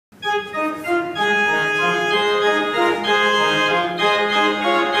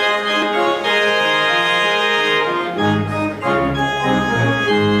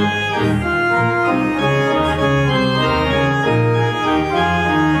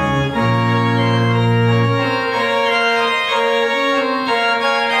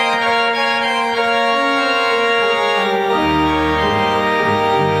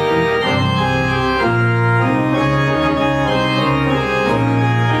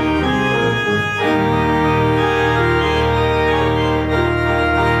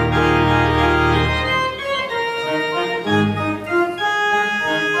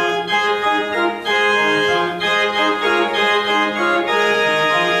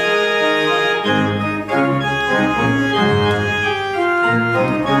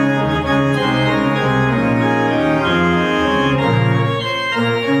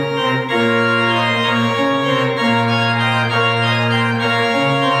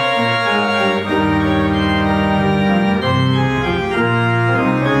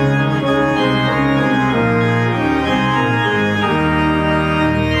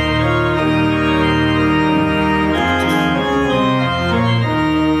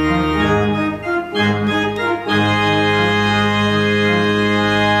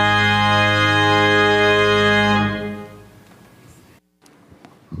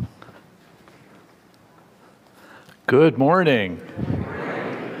Good morning.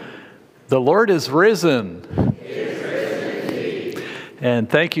 The Lord is risen. And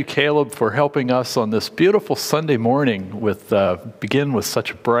thank you, Caleb, for helping us on this beautiful Sunday morning with begin with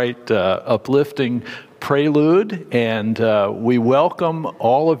such a bright, uplifting prelude. And we welcome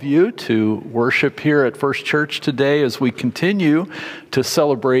all of you to worship here at First Church today as we continue to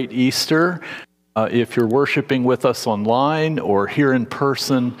celebrate Easter. If you're worshiping with us online or here in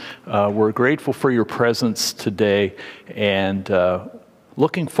person, we're grateful for your presence today and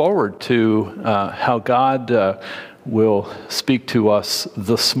looking forward to how God will speak to us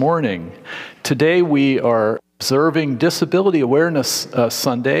this morning. Today we are observing Disability Awareness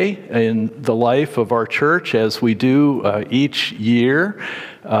Sunday in the life of our church, as we do each year.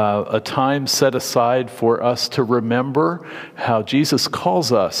 A time set aside for us to remember how Jesus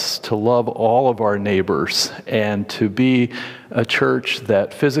calls us to love all of our neighbors and to be a church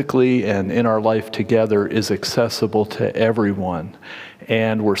that physically and in our life together is accessible to everyone.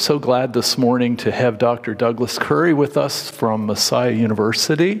 And we're so glad this morning to have Dr. Douglas Curry with us from Messiah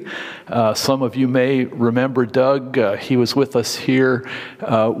University. Some of you may remember Doug. He was with us here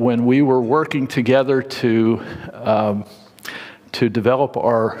when we were working together to develop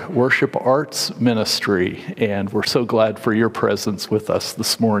our worship arts ministry. And we're so glad for your presence with us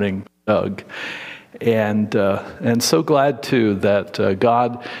this morning, Doug. And so glad, too, that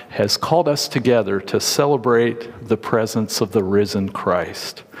God has called us together to celebrate the presence of the risen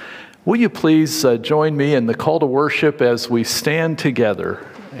Christ. Will you please join me in the call to worship as we stand together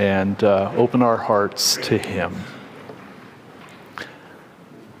and open our hearts to Him.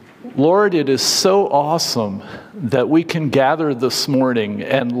 Lord, it is so awesome that we can gather this morning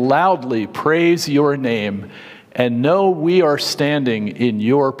and loudly praise your name and know we are standing in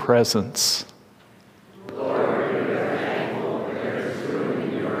your presence. Lord, we are thankful there is room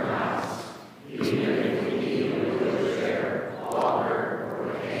in your house, even if we need a wheelchair, walker,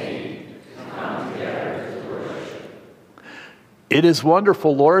 or cane to come together to worship. It is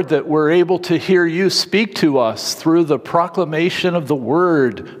wonderful, Lord, that we're able to hear you speak to us through the proclamation of the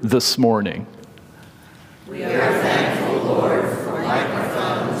word this morning. We are thankful, Lord, for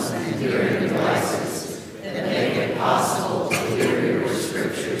microphones and hearing devices that make it possible to hear your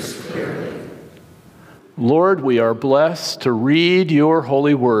scriptures clearly. Lord, we are blessed to read your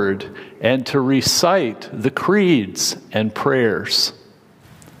holy word and to recite the creeds and prayers.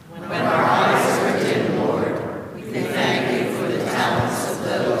 When our eyes are dim, Lord, we thank you for the talents of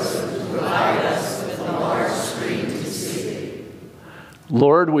those who provide us with a large screen to see.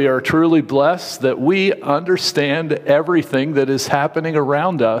 Lord, we are truly blessed that we understand everything that is happening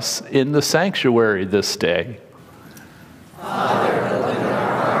around us in the sanctuary this day. Father, open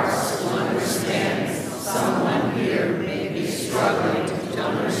our hearts to understand. Someone here may be struggling to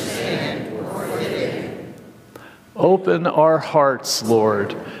understand or fit in. Open our hearts,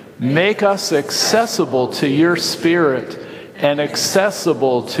 Lord. Make us accessible to your Spirit and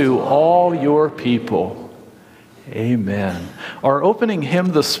accessible to all your people. Amen. Our opening hymn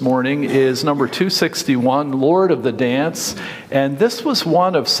this morning is number 261, Lord of the Dance. And this was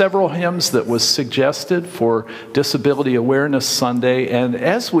one of several hymns that was suggested for Disability Awareness Sunday. And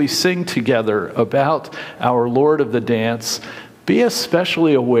as we sing together about our Lord of the Dance, be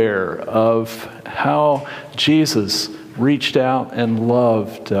especially aware of how Jesus reached out and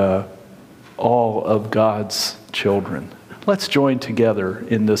loved all of God's children. Let's join together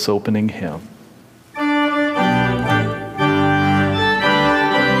in this opening hymn. Lord,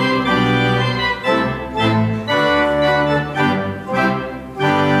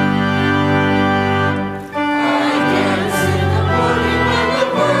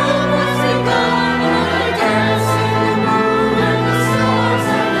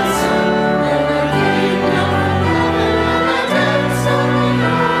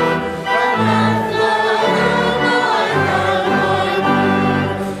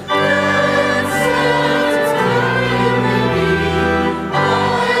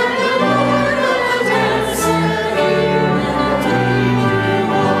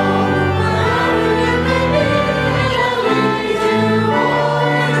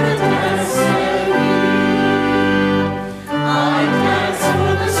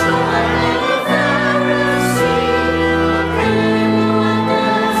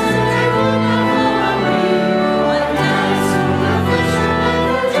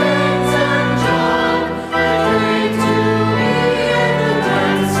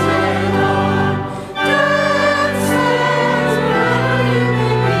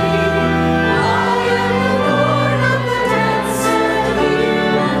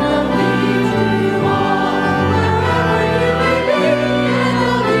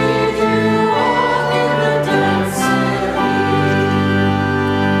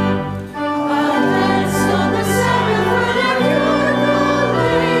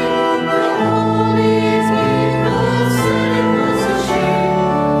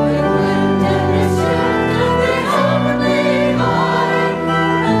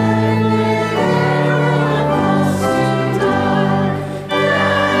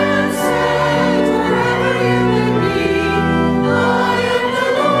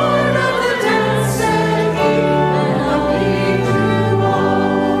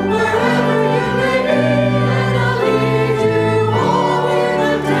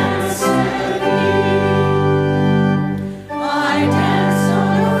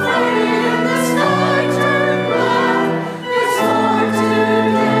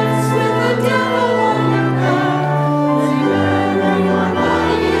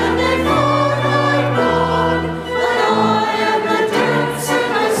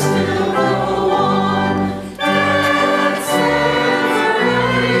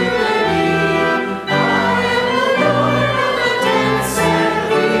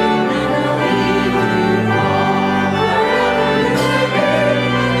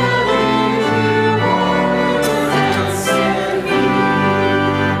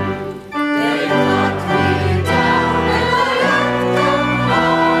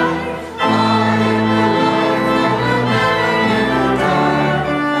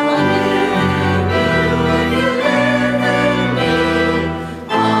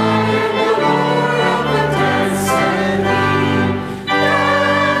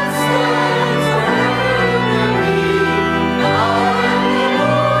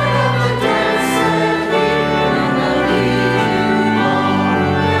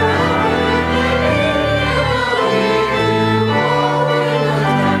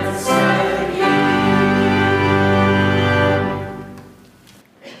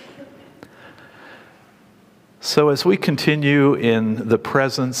 So as we continue in the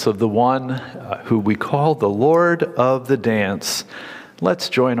presence of the one who we call the Lord of the dance, let's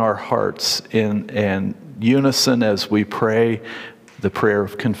join our hearts in unison as we pray the prayer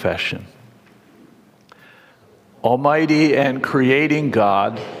of confession. Almighty and creating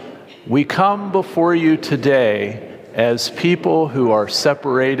God, we come before you today as people who are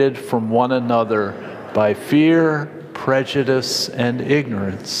separated from one another by fear, prejudice, and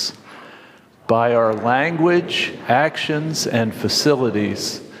ignorance. By our language, actions, and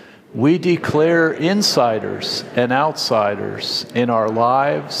facilities, we declare insiders and outsiders in our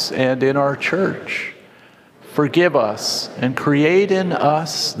lives and in our church. Forgive us and create in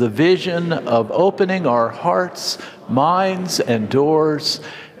us the vision of opening our hearts, minds, and doors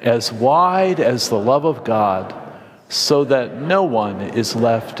as wide as the love of God, so that no one is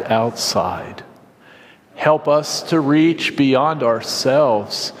left outside. Help us to reach beyond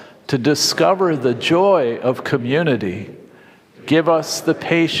ourselves, to discover the joy of community. Give us the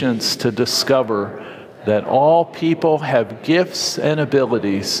patience to discover that all people have gifts and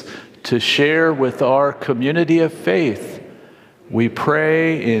abilities to share with our community of faith. We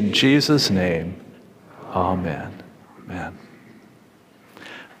pray in Jesus' name. Amen. Amen.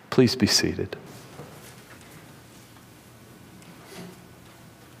 Please be seated.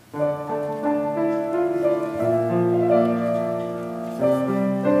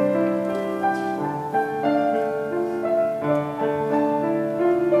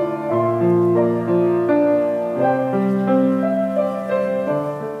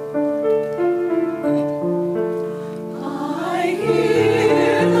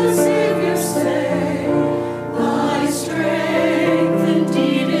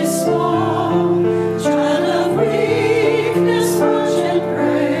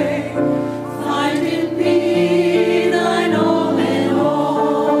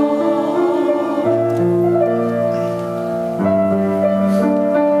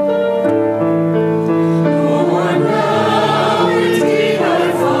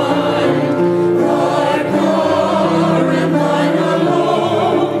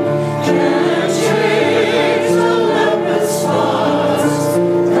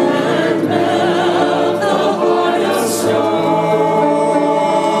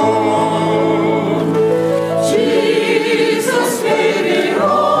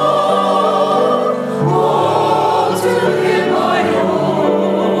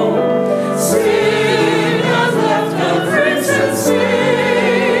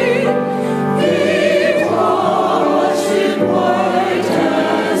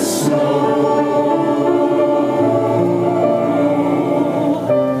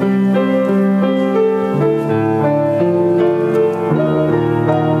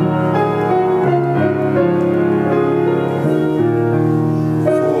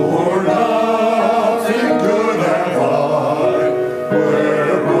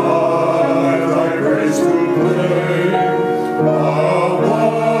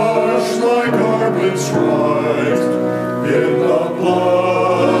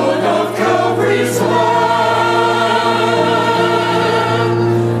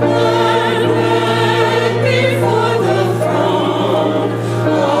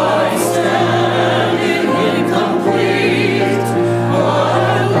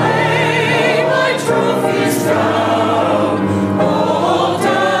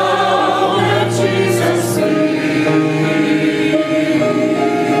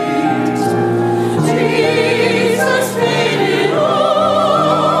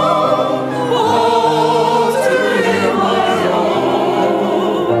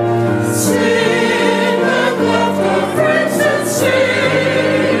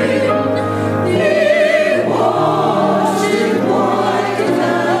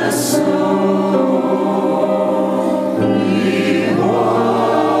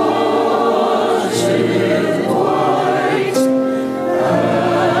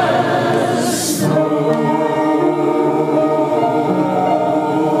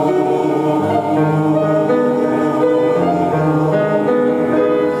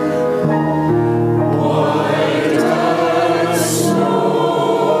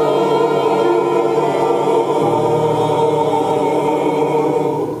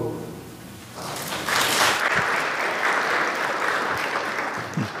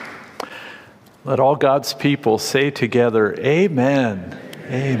 Let all God's people say together, Amen.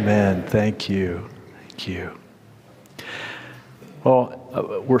 Amen. Thank you. Thank you.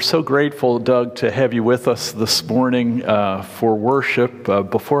 Well, we're so grateful, Doug, to have you with us this morning for worship.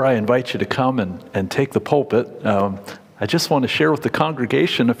 Before I invite you to come and take the pulpit, I just want to share with the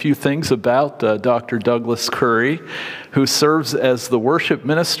congregation a few things about Dr. Douglas Curry, who serves as the Worship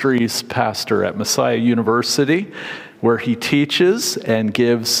Ministries Pastor at Messiah University, where he teaches and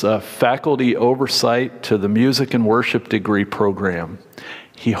gives faculty oversight to the Music and Worship degree program.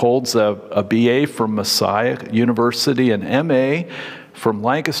 He holds a BA from Messiah University, an MA from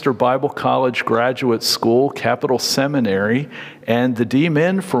Lancaster Bible College Graduate School, Capital Seminary, and the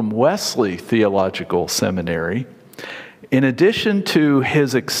DMin from Wesley Theological Seminary. In addition to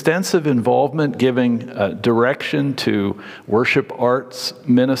his extensive involvement giving direction to worship arts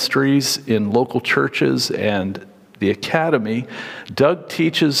ministries in local churches and the academy, Doug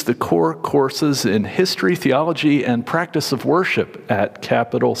teaches the core courses in history, theology, and practice of worship at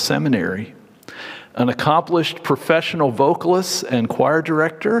Capital Seminary. An accomplished professional vocalist and choir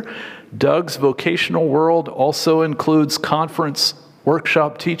director, Doug's vocational world also includes conference,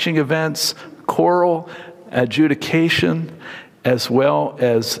 workshop teaching events, choral, adjudication, as well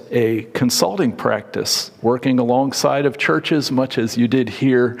as a consulting practice, working alongside of churches, much as you did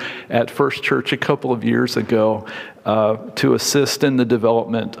here at First Church a couple of years ago, to assist in the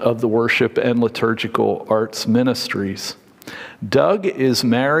development of the worship and liturgical arts ministries. Doug is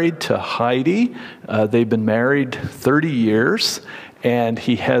married to Heidi. They've been married 30 years, and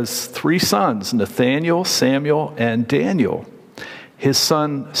he has 3 sons, Nathaniel, Samuel, and Daniel. His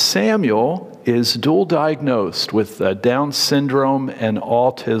son Samuel is dual diagnosed with Down syndrome and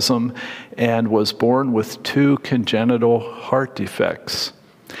autism and was born with 2 congenital heart defects.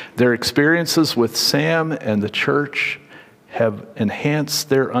 Their experiences with Sam and the church have enhanced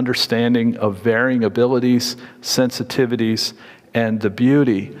their understanding of varying abilities, sensitivities, and the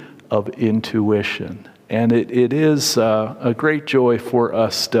beauty of intuition. And it is a great joy for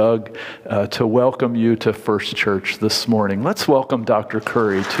us, Doug, to welcome you to First Church this morning. Let's welcome Dr.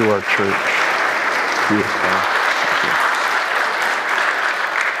 Curry to our church.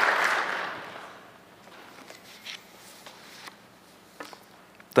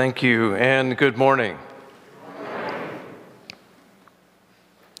 Thank you, and good morning.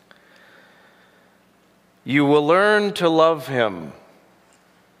 You will learn to love him.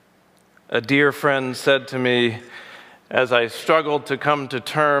 A dear friend said to me as I struggled to come to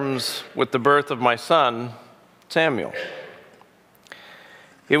terms with the birth of my son, Samuel.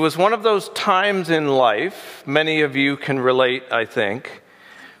 It was one of those times in life, many of you can relate, I think,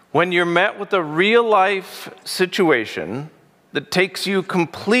 when you're met with a real-life situation that takes you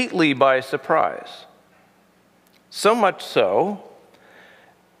completely by surprise. So much so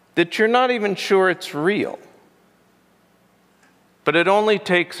that you're not even sure it's real. But it only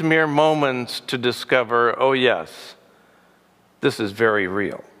takes mere moments to discover, oh yes, this is very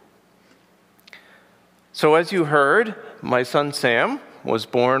real. So as you heard, my son Sam was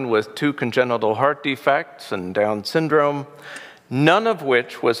born with 2 congenital heart defects and Down syndrome, none of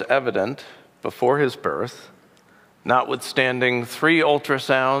which was evident before his birth, notwithstanding 3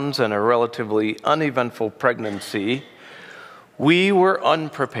 ultrasounds and a relatively uneventful pregnancy. We were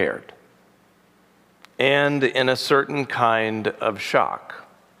unprepared and in a certain kind of shock.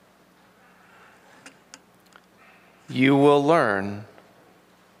 You will learn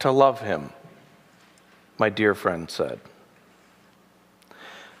to love him, my dear friend said.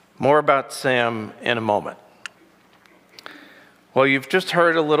 More about Sam in a moment. Well, you've just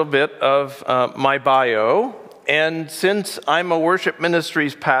heard a little bit of my bio, and since I'm a Worship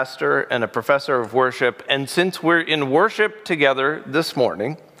Ministries Pastor and a professor of worship, and since we're in worship together this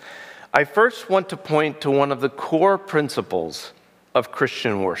morning, I first want to point to one of the core principles of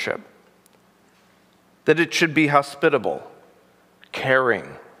Christian worship, that it should be hospitable,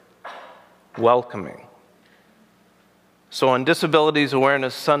 caring, welcoming. So on Disabilities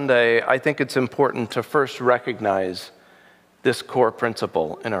Awareness Sunday, I think it's important to first recognize this core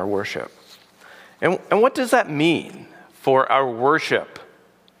principle in our worship. And what does that mean for our worship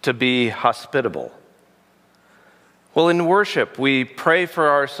to be hospitable? Well, in worship, we pray for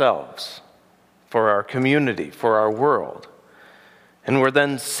ourselves, for our community, for our world. And we're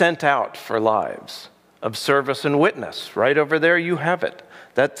then sent out for lives of service and witness. Right over there, you have it.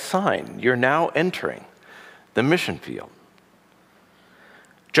 That sign, you're now entering the mission field.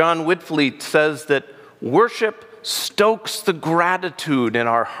 John Whitfleet says that worship stokes the gratitude in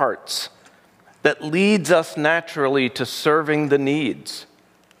our hearts that leads us naturally to serving the needs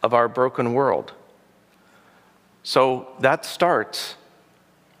of our broken world. So that starts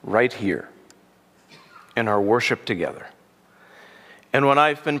right here in our worship together. And when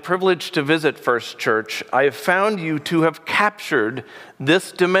I've been privileged to visit First Church, I have found you to have captured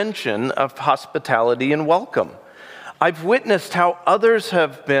this dimension of hospitality and welcome. I've witnessed how others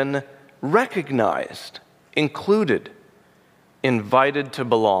have been recognized, included, invited to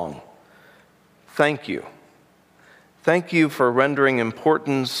belong. Thank you. Thank you for rendering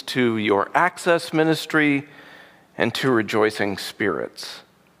importance to your access ministry and to rejoicing spirits.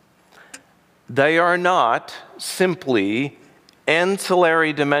 They are not simply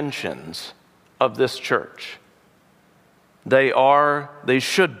ancillary dimensions of this church. They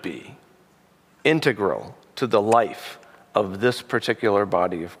should be integral to the life of this particular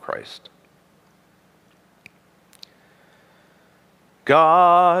body of Christ.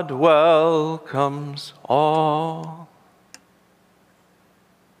 God welcomes all.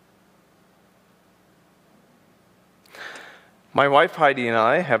 My wife Heidi and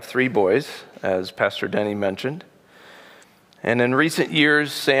I have 3 boys, as Pastor Denny mentioned. And in recent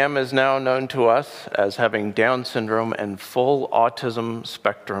years, Sam is now known to us as having Down syndrome and full autism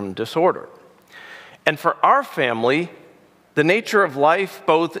spectrum disorder. And for our family, the nature of life,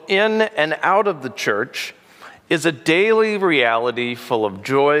 both in and out of the church, is a daily reality full of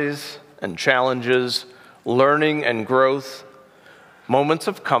joys and challenges, learning and growth, moments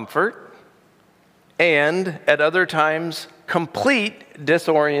of comfort, and at other times, complete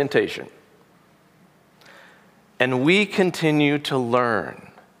disorientation. And we continue to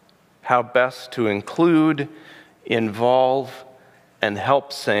learn how best to include, involve, and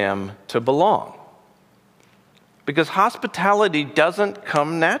help Sam to belong. Because hospitality doesn't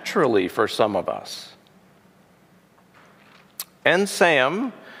come naturally for some of us. And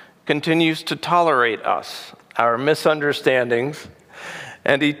Sam continues to tolerate us, our misunderstandings,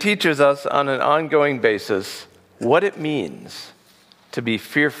 and he teaches us on an ongoing basis what it means to be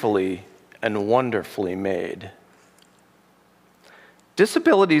fearfully and wonderfully made.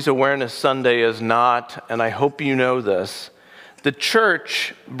 Disabilities Awareness Sunday is not, and I hope you know this, the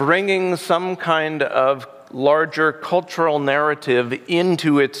church bringing some kind of larger cultural narrative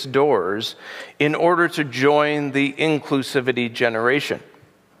into its doors in order to join the inclusivity generation.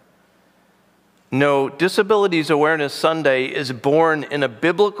 No, Disabilities Awareness Sunday is born in a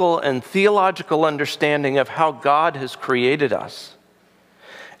biblical and theological understanding of how God has created us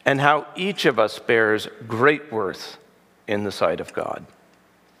and how each of us bears great worth in the sight of God.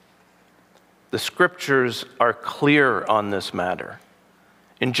 The scriptures are clear on this matter.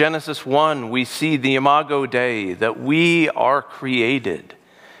 In Genesis 1, we see the Imago Dei, that we are created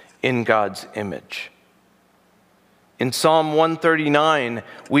in God's image. In Psalm 139,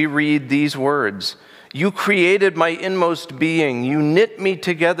 we read these words, "You created my inmost being. You knit me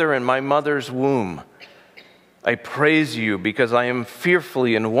together in my mother's womb. I praise you because I am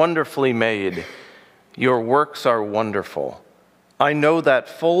fearfully and wonderfully made. Your works are wonderful. I know that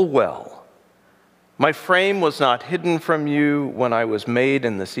full well. My frame was not hidden from you when I was made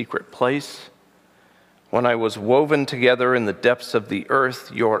in the secret place. When I was woven together in the depths of the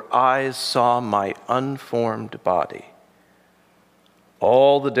earth, your eyes saw my unformed body.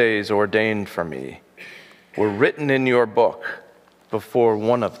 All the days ordained for me were written in your book before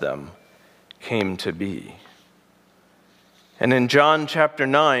one of them came to be." And in John chapter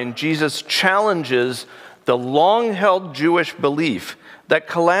 9, Jesus challenges the long-held Jewish belief that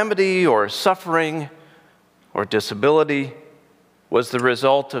calamity or suffering or disability was the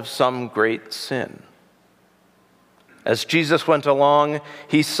result of some great sin. As Jesus went along,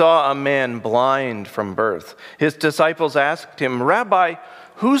 he saw a man blind from birth. His disciples asked him, "Rabbi,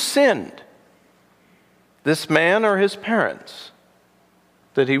 who sinned, this man or his parents,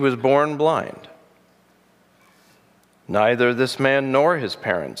 that he was born blind?" "Neither this man nor his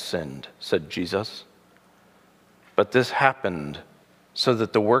parents sinned," said Jesus. "But this happened so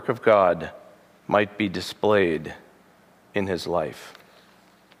that the work of God might be displayed in his life."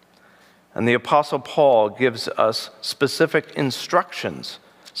 And the Apostle Paul gives us specific instructions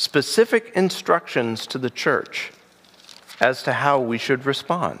to the church as to how we should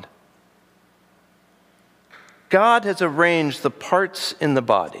respond. God has arranged the parts in the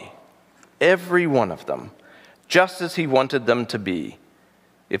body, every one of them, just as he wanted them to be.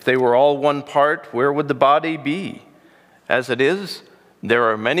 If they were all one part, where would the body be? As it is,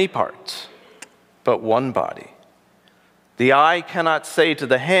 there are many parts, but one body. The eye cannot say to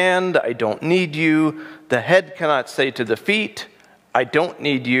the hand, "I don't need you." The head cannot say to the feet, "I don't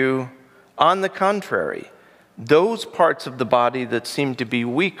need you." On the contrary, those parts of the body that seem to be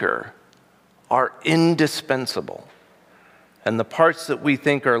weaker are indispensable. And the parts that we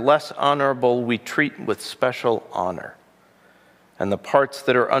think are less honorable, we treat with special honor. And the parts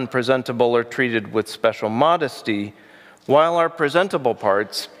that are unpresentable are treated with special modesty, while our presentable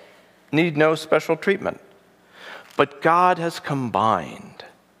parts need no special treatment. But God has combined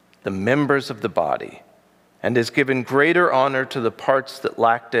the members of the body and has given greater honor to the parts that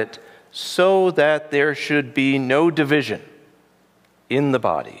lacked it, so that there should be no division, in the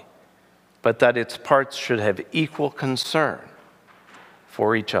body, but that its parts should have equal concern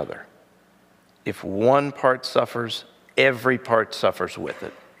for each other. If one part suffers, every part suffers with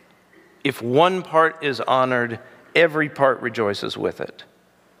it. If one part is honored, every part rejoices with it.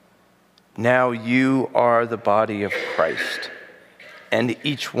 Now you are the body of Christ, and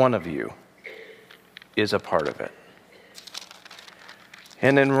each one of you is a part of it.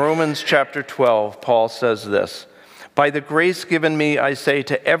 And in Romans chapter 12, Paul says this, "By the grace given me, I say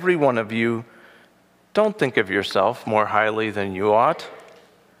to every one of you, don't think of yourself more highly than you ought.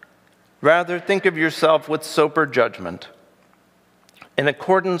 Rather, think of yourself with sober judgment, in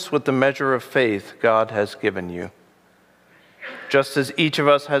accordance with the measure of faith God has given you. Just as each of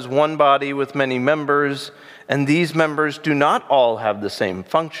us has one body with many members, and these members do not all have the same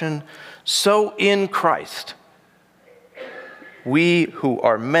function, so in Christ, we who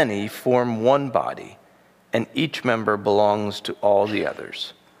are many form one body, and each member belongs to all the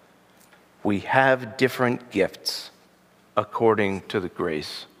others. We have different gifts according to the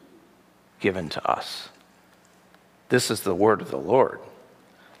grace given to us." This is the word of the Lord.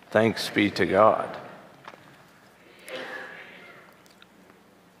 Thanks be to God.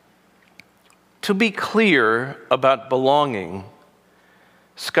 To be clear about belonging,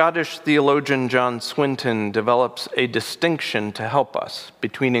 Scottish theologian John Swinton develops a distinction to help us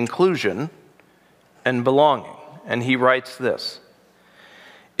between inclusion and belonging. And he writes this: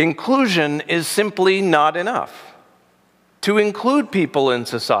 "Inclusion is simply not enough. To include people in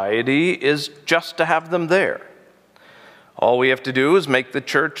society is just to have them there. All we have to do is make the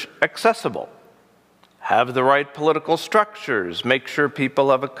church accessible, have the right political structures, make sure people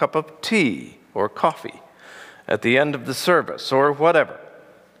have a cup of tea or coffee at the end of the service, or whatever."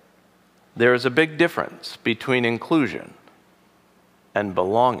 There is a big difference between inclusion and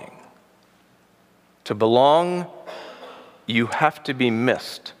belonging. To belong, you have to be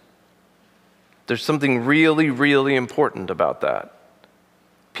missed. There's something really, really important about that.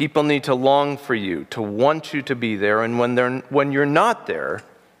 People need to long for you, to want you to be there, and when you're not there,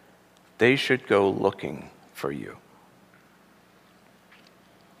 they should go looking for you.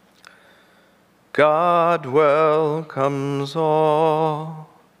 God welcomes all,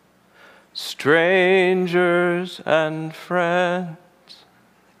 strangers and friends.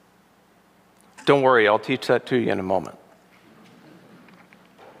 Don't worry, I'll teach that to you in a moment.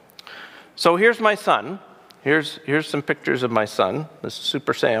 So here's my son. Here's some pictures of my son. This is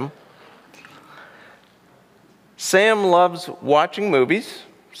Super Sam. Sam loves watching movies.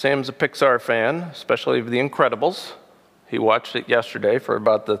 Sam's a Pixar fan, especially of The Incredibles. He watched it yesterday for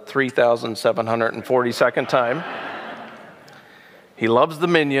about the 3,742nd time. He loves the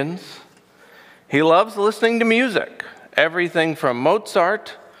Minions. He loves listening to music, everything from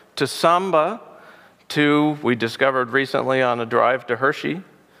Mozart to samba to, we discovered recently on a drive to Hershey,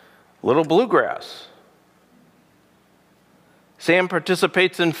 little bluegrass. Sam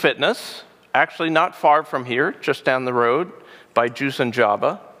participates in fitness, actually not far from here, just down the road by Juice and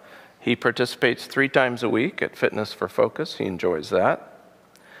Java. He participates 3 times a week at Fitness for Focus. He enjoys that.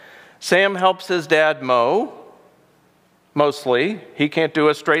 Sam helps his dad mow, mostly. He can't do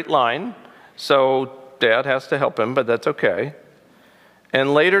a straight line, so Dad has to help him, but that's okay.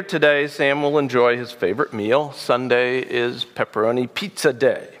 And later today, Sam will enjoy his favorite meal. Sunday is pepperoni pizza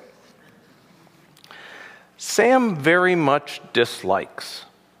day. Sam very much dislikes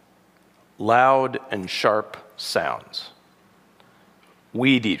loud and sharp sounds.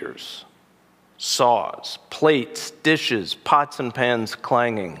 Weed eaters, saws, plates, dishes, pots and pans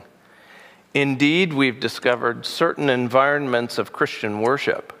clanging. Indeed, we've discovered certain environments of Christian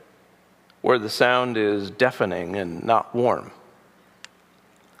worship where the sound is deafening and not warm.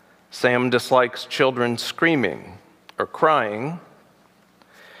 Sam dislikes children screaming or crying.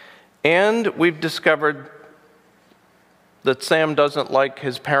 And we've discovered that Sam doesn't like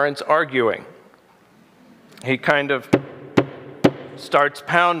his parents arguing. He kind of starts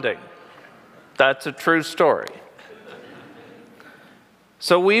pounding. That's a true story.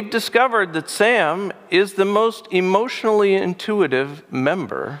 So we've discovered that Sam is the most emotionally intuitive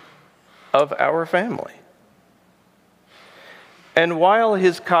member of our family. And while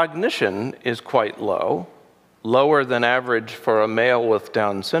his cognition is quite low, lower than average for a male with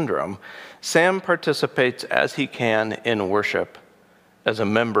Down syndrome, Sam participates as he can in worship as a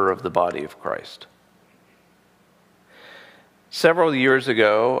member of the body of Christ. Several years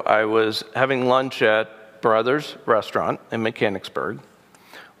ago, I was having lunch at Brothers Restaurant in Mechanicsburg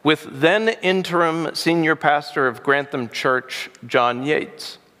with then interim senior pastor of Grantham Church, John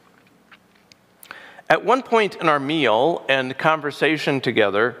Yates. At one point in our meal and conversation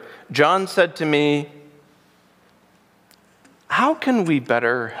together, John said to me, how can we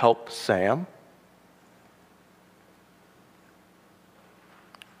better help Sam?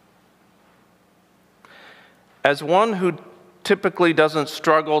 As one who typically doesn't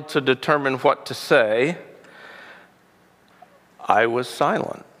struggle to determine what to say, I was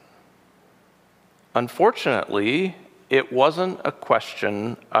silent. Unfortunately, it wasn't a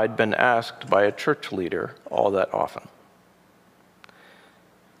question I'd been asked by a church leader all that often.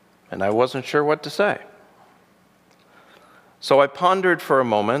 And I wasn't sure what to say. So I pondered for a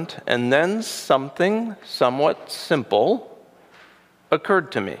moment, and then something somewhat simple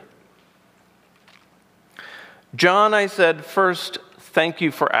occurred to me. John, I said, first, thank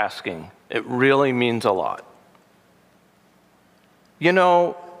you for asking. It really means a lot. You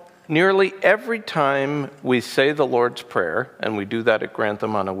know, nearly every time we say the Lord's Prayer, and we do that at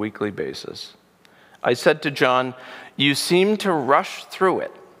Grantham on a weekly basis, I said to John, you seem to rush through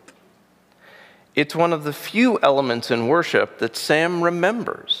it. It's one of the few elements in worship that Sam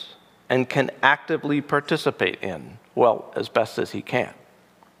remembers and can actively participate in, well, as best as he can.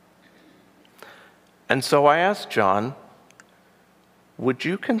 And so I asked John, would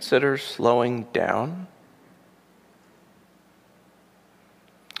you consider slowing down?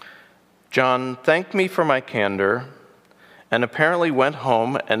 John thanked me for my candor and apparently went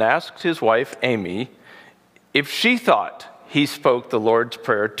home and asked his wife, Amy, if she thought he spoke the Lord's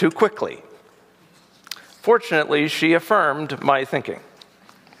Prayer too quickly. Fortunately, she affirmed my thinking.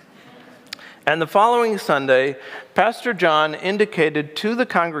 And the following Sunday, Pastor John indicated to the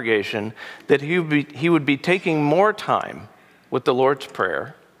congregation that he would be taking more time with the Lord's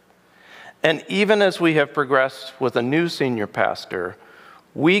Prayer. And even as we have progressed with a new senior pastor,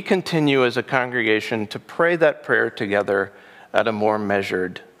 we continue as a congregation to pray that prayer together at a more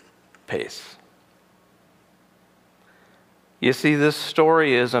measured pace. You see, this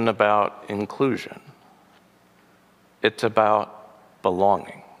story isn't about inclusion. It's about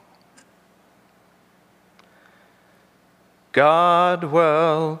belonging. God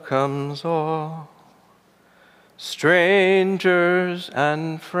welcomes all, strangers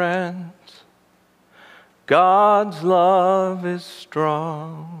and friends. God's love is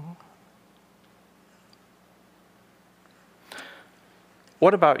strong.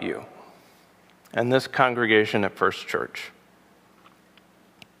 What about you and this congregation at First Church?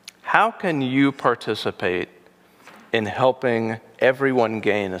 How can you participate in helping everyone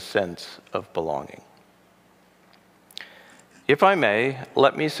gain a sense of belonging? If I may,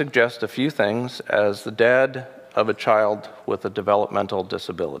 let me suggest a few things as the dad of a child with a developmental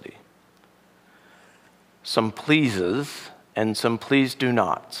disability. Some pleases and some please do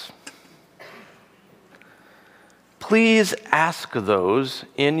nots. Please ask those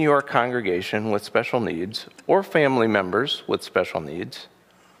in your congregation with special needs or family members with special needs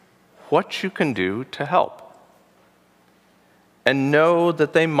what you can do to help. And know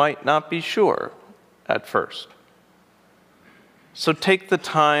that they might not be sure at first. So take the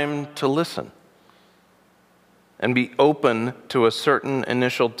time to listen and be open to a certain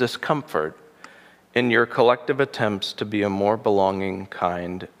initial discomfort in your collective attempts to be a more belonging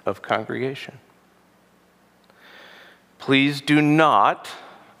kind of congregation. Please do not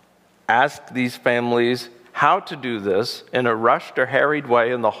ask these families how to do this in a rushed or harried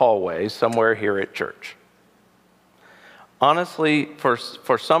way in the hallway somewhere here at church. Honestly, for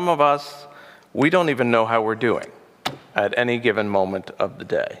some of us, we don't even know how we're doing at any given moment of the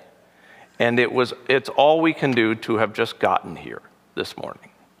day. And it's all we can do to have just gotten here this morning.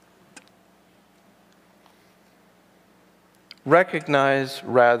 Recognize,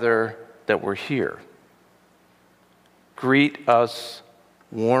 rather, that we're here. Greet us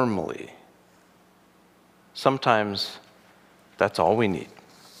warmly. Sometimes that's all we need.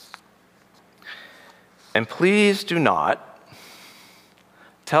 And please do not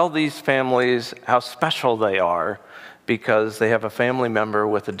tell these families how special they are because they have a family member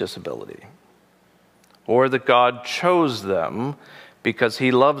with a disability, or that God chose them because he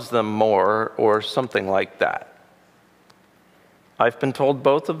loves them more, or something like that. I've been told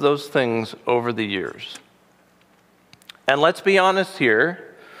both of those things over the years. And let's be honest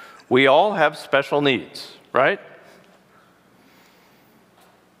here, we all have special needs, right?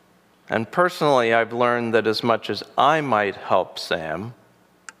 And personally, I've learned that as much as I might help Sam,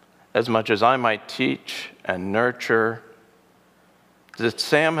 as much as I might teach and nurture, that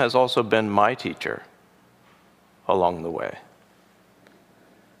Sam has also been my teacher along the way.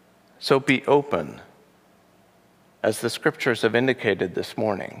 So be open, as the scriptures have indicated this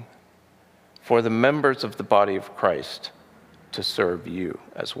morning, for the members of the body of Christ to serve you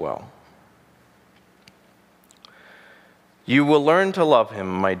as well. You will learn to love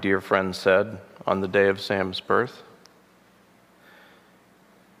him, my dear friend said on the day of Sam's birth.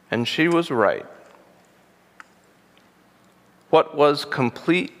 And she was right. What was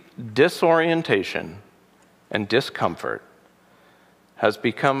complete disorientation and discomfort has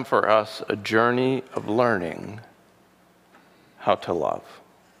become for us a journey of learning how to love.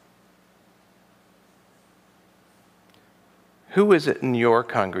 Who is it in your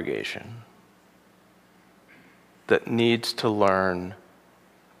congregation that needs to learn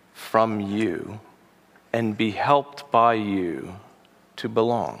from you and be helped by you to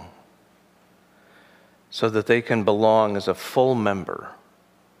belong, so that they can belong as a full member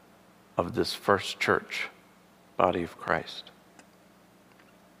of this first church, body of Christ?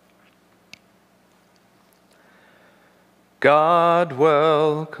 God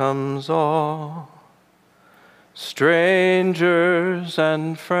welcomes all, strangers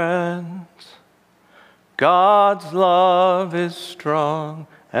and friends. God's love is strong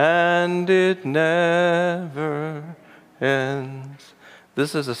and it never ends.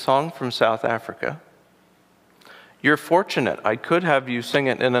 This is a song from South Africa. You're fortunate. I could have you sing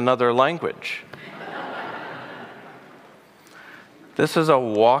it in another language. This is a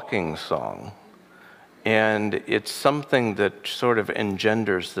walking song, and it's something that sort of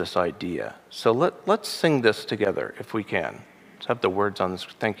engenders this idea. So let's sing this together if we can. Let's have the words on this.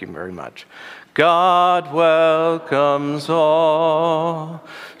 Thank you very much. God welcomes all,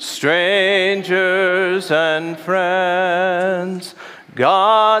 strangers and friends.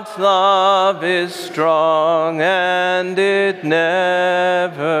 God's love is strong and it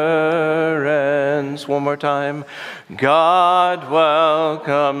never ends. One more time. God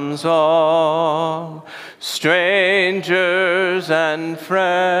welcomes all, strangers and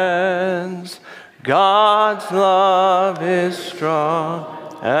friends. God's love is strong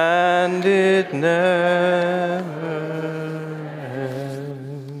and it never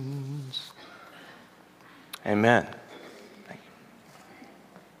ends. Amen.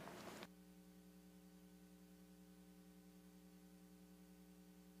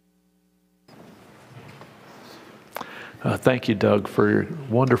 Thank you, Doug, for your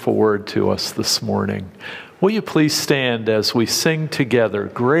wonderful word to us this morning. Will you please stand as we sing together,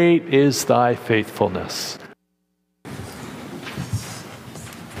 "Great is thy faithfulness."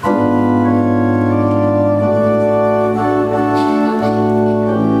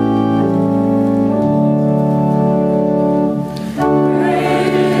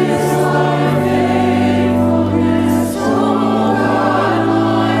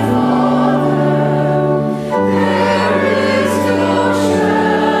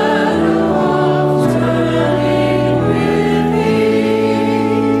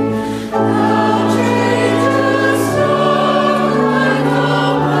 Change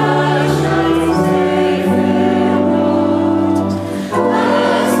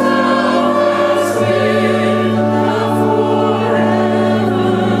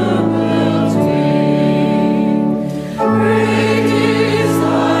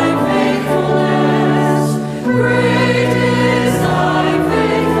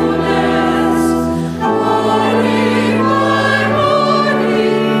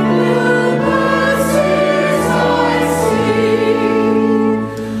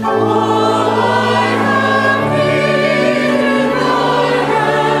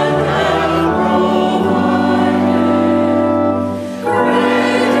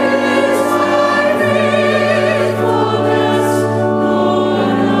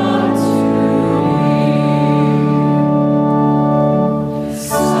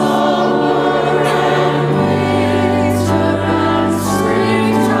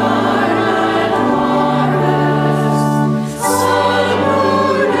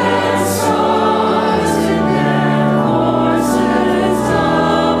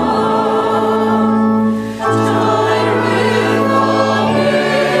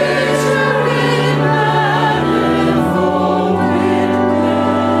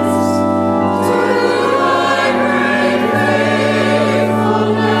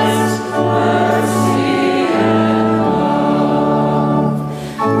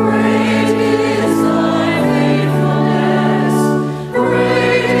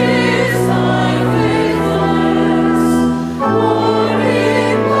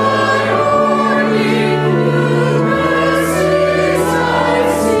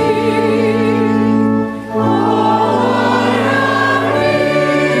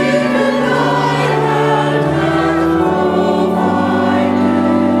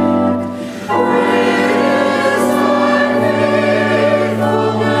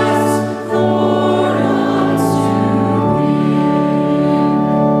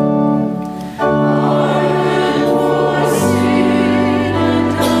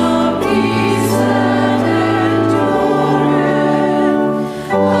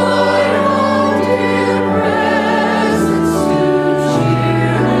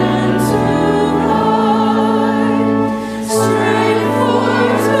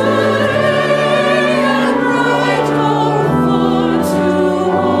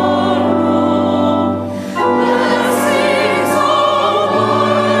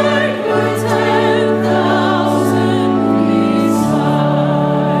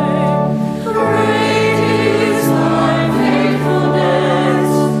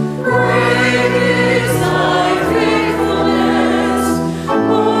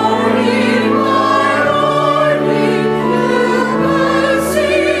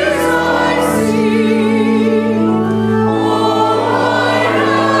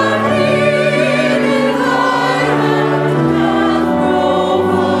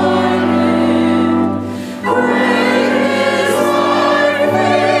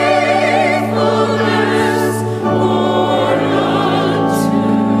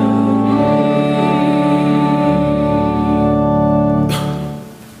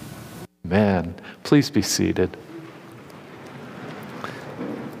Please be seated.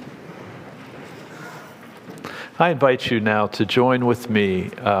 I invite you now to join with me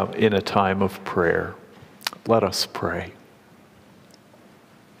in a time of prayer. Let us pray.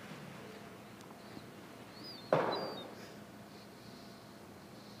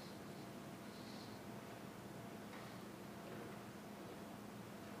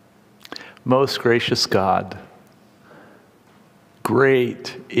 Most gracious God,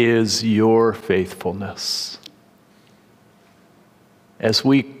 great is your faithfulness. As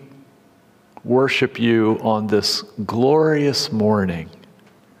we worship you on this glorious morning,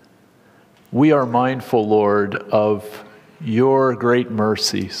 we are mindful, Lord, of your great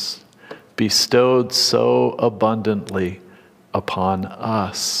mercies bestowed so abundantly upon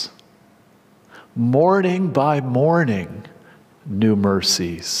us. Morning by morning, new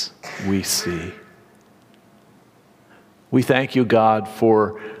mercies we see. We thank you, God,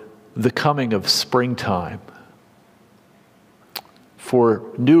 for the coming of springtime, for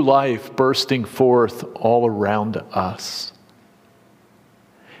new life bursting forth all around us.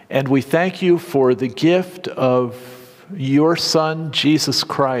 And we thank you for the gift of your Son, Jesus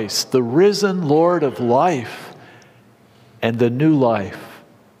Christ, the risen Lord of life, and the new life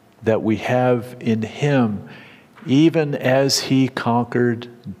that we have in him, even as he conquered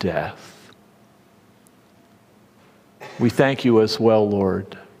death. We thank you as well,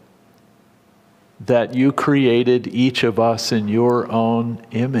 Lord, that you created each of us in your own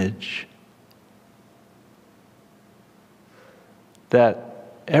image,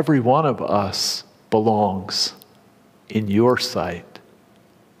 that every one of us belongs in your sight.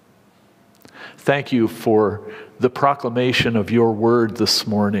 Thank you for the proclamation of your word this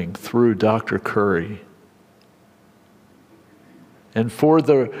morning through Dr. Curry, and for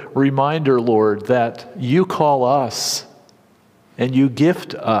the reminder, Lord, that you call us and you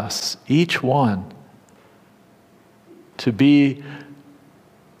gift us, each one, to be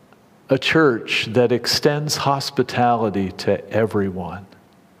a church that extends hospitality to everyone,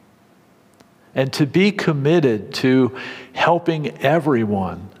 and to be committed to helping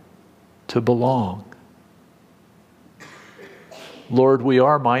everyone to belong. Lord, we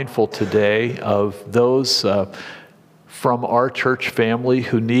are mindful today of those from our church family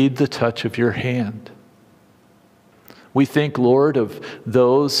who need the touch of your hand. We think, Lord, of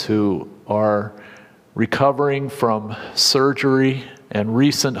those who are recovering from surgery and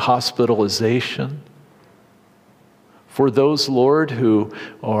recent hospitalization. For those, Lord, who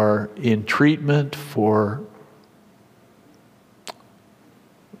are in treatment for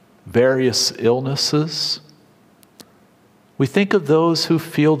various illnesses. We think of those who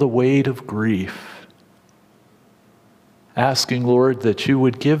feel the weight of grief, asking, Lord, that you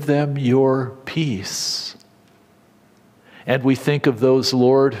would give them your peace. And we think of those,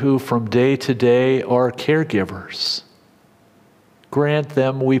 Lord, who from day to day are caregivers. Grant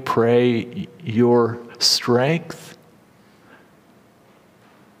them, we pray, your strength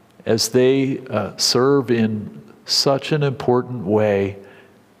as they serve in such an important way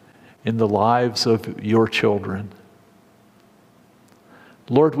in the lives of your children.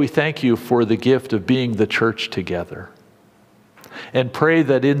 Lord, we thank you for the gift of being the church together, and pray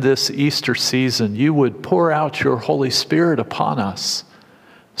that in this Easter season you would pour out your Holy Spirit upon us,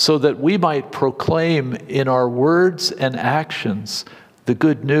 so that we might proclaim in our words and actions the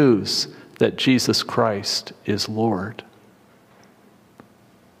good news that Jesus Christ is Lord.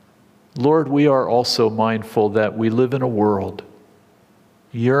 Lord, we are also mindful that we live in a world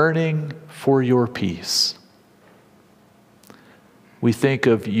yearning for your peace. We think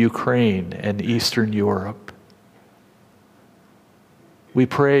of Ukraine and Eastern Europe. We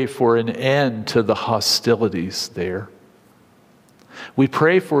pray for an end to the hostilities there. We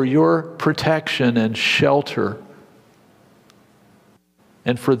pray for your protection and shelter.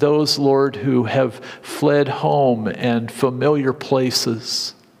 And for those, Lord, who have fled home and familiar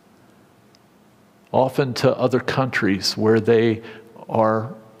places, often to other countries where they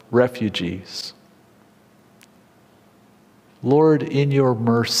are refugees. Lord, in your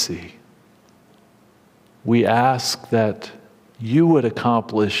mercy, we ask that you would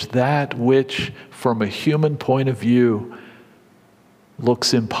accomplish that which, from a human point of view,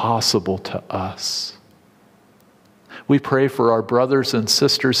 looks impossible to us. We pray for our brothers and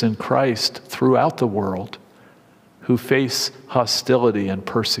sisters in Christ throughout the world who face hostility and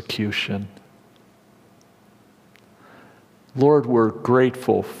persecution. Lord, we're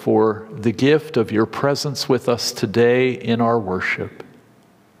grateful for the gift of your presence with us today in our worship,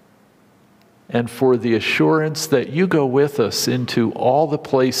 and for the assurance that you go with us into all the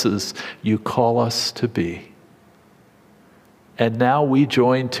places you call us to be. And now we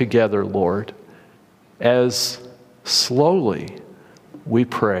join together, Lord, as slowly we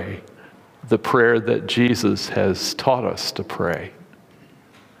pray the prayer that Jesus has taught us to pray.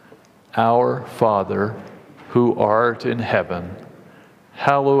 Our Father, who art in heaven,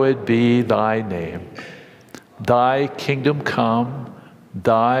 hallowed be thy name. Thy kingdom come,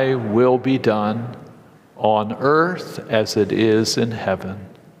 thy will be done, on earth as it is in heaven.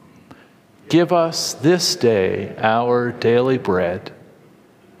 Give us this day our daily bread,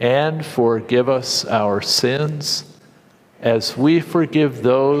 and forgive us our sins, as we forgive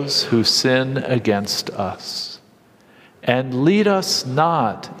those who sin against us. And lead us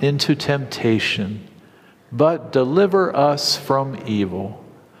not into temptation, but deliver us from evil.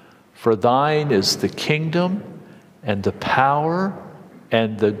 For thine is the kingdom, and the power,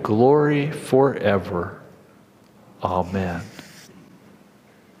 and the glory forever. Amen.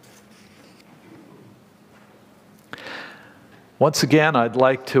 Once again, I'd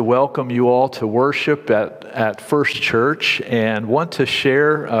like to welcome you all to worship at First Church, and want to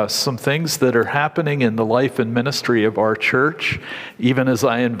share some things that are happening in the life and ministry of our church, even as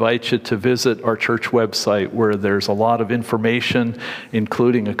I invite you to visit our church website, where there's a lot of information,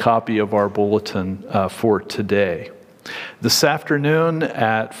 including a copy of our bulletin for today. This afternoon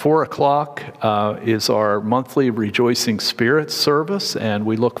at 4 o'clock is our monthly Rejoicing Spirits service, and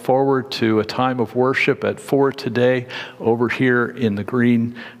we look forward to a time of worship at 4 today over here in the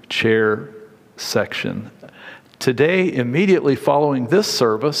green chair section. Today, immediately following this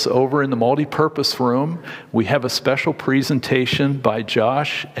service, over in the multi-purpose room, we have a special presentation by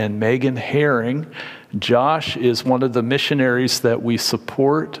Josh and Megan Herring. Josh is one of the missionaries that we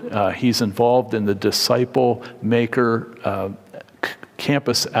support. He's involved in the Disciple Maker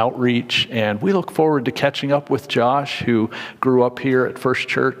campus outreach, and we look forward to catching up with Josh, who grew up here at First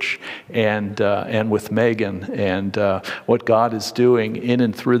Church, and with Megan, and what God is doing in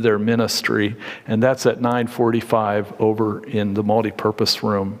and through their ministry. And that's at 9:45 over in the multi-purpose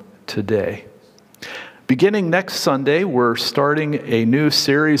room today. Beginning next Sunday, we're starting a new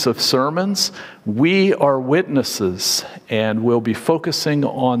series of sermons, We Are Witnesses, and we'll be focusing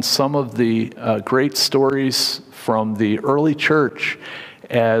on some of the great stories from the early church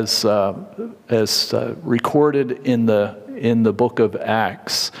as recorded in the book of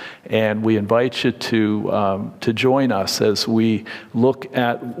Acts. And we invite you to join us as we look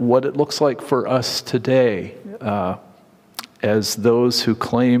at what it looks like for us today, as those who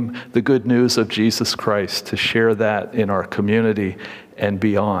claim the good news of Jesus Christ, to share that in our community and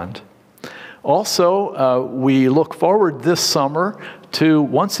beyond. Also, we look forward this summer to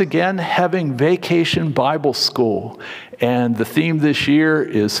once again having Vacation Bible School. And the theme this year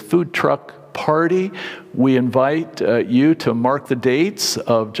is Food Truck Party. We invite you to mark the dates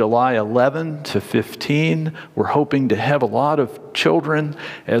of July 11 to 15. We're hoping to have a lot of children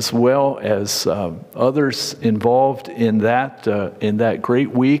as well as others involved in that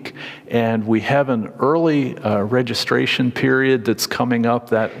great week. And we have an early registration period that's coming up.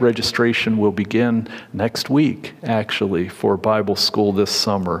 That registration will begin next week, actually, for Bible school this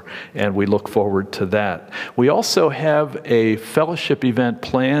summer, and we look forward to that. We also have a fellowship event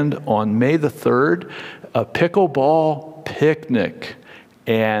planned on May the 3rd, a pickleball picnic.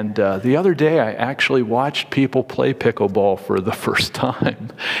 And the other day, I actually watched people play pickleball for the first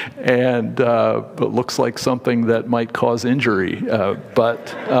time. And it looks like something that might cause injury.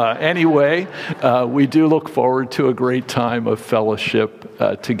 But anyway, we do look forward to a great time of fellowship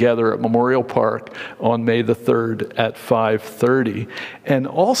together at Memorial Park on May the 3rd at 5:30. And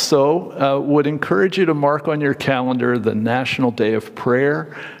also would encourage you to mark on your calendar the National Day of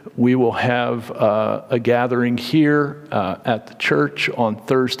Prayer. We will have a gathering here at the church on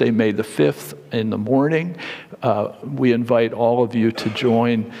Thursday, May the 5th in the morning. We invite all of you to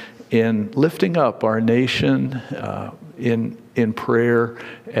join in lifting up our nation in prayer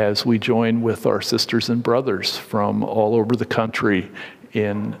as we join with our sisters and brothers from all over the country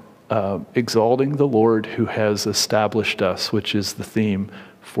in exalting the Lord who has established us, which is the theme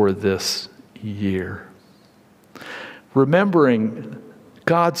for this year. Remembering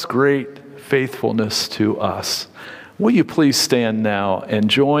God's great faithfulness to us, will you please stand now and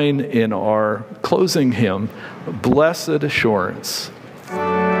join in our closing hymn, Blessed Assurance.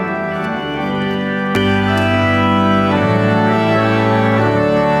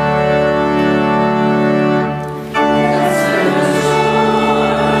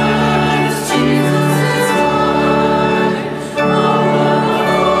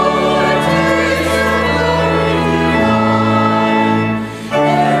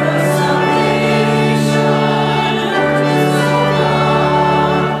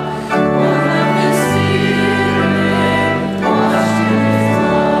 Washed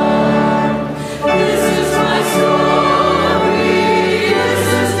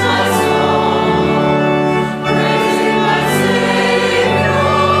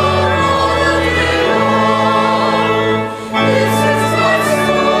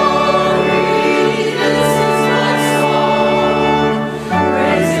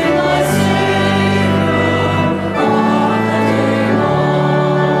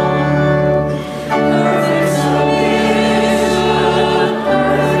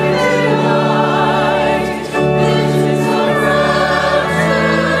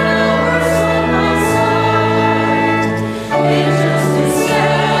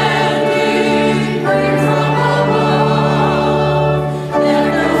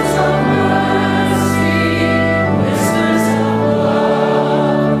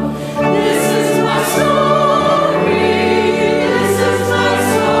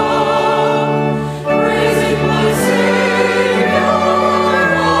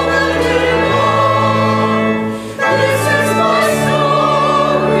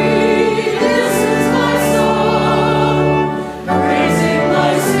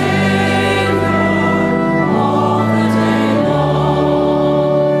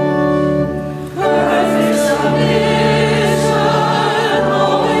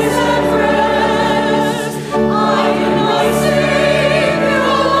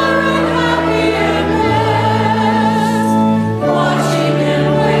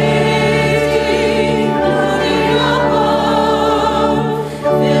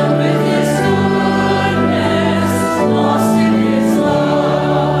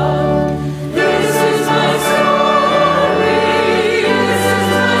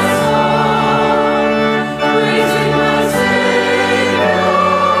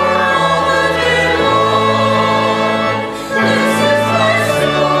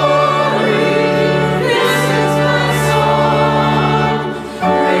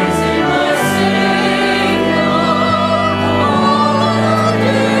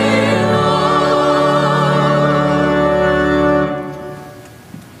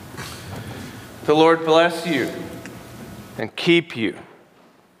Lord bless you and keep you.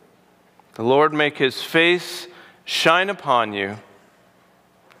 The Lord make his face shine upon you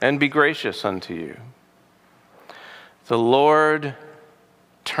and be gracious unto you. The Lord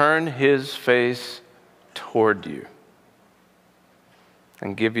turn his face toward you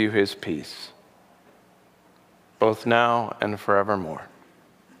and give you his peace, both now and forevermore.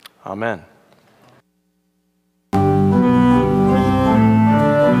 Amen.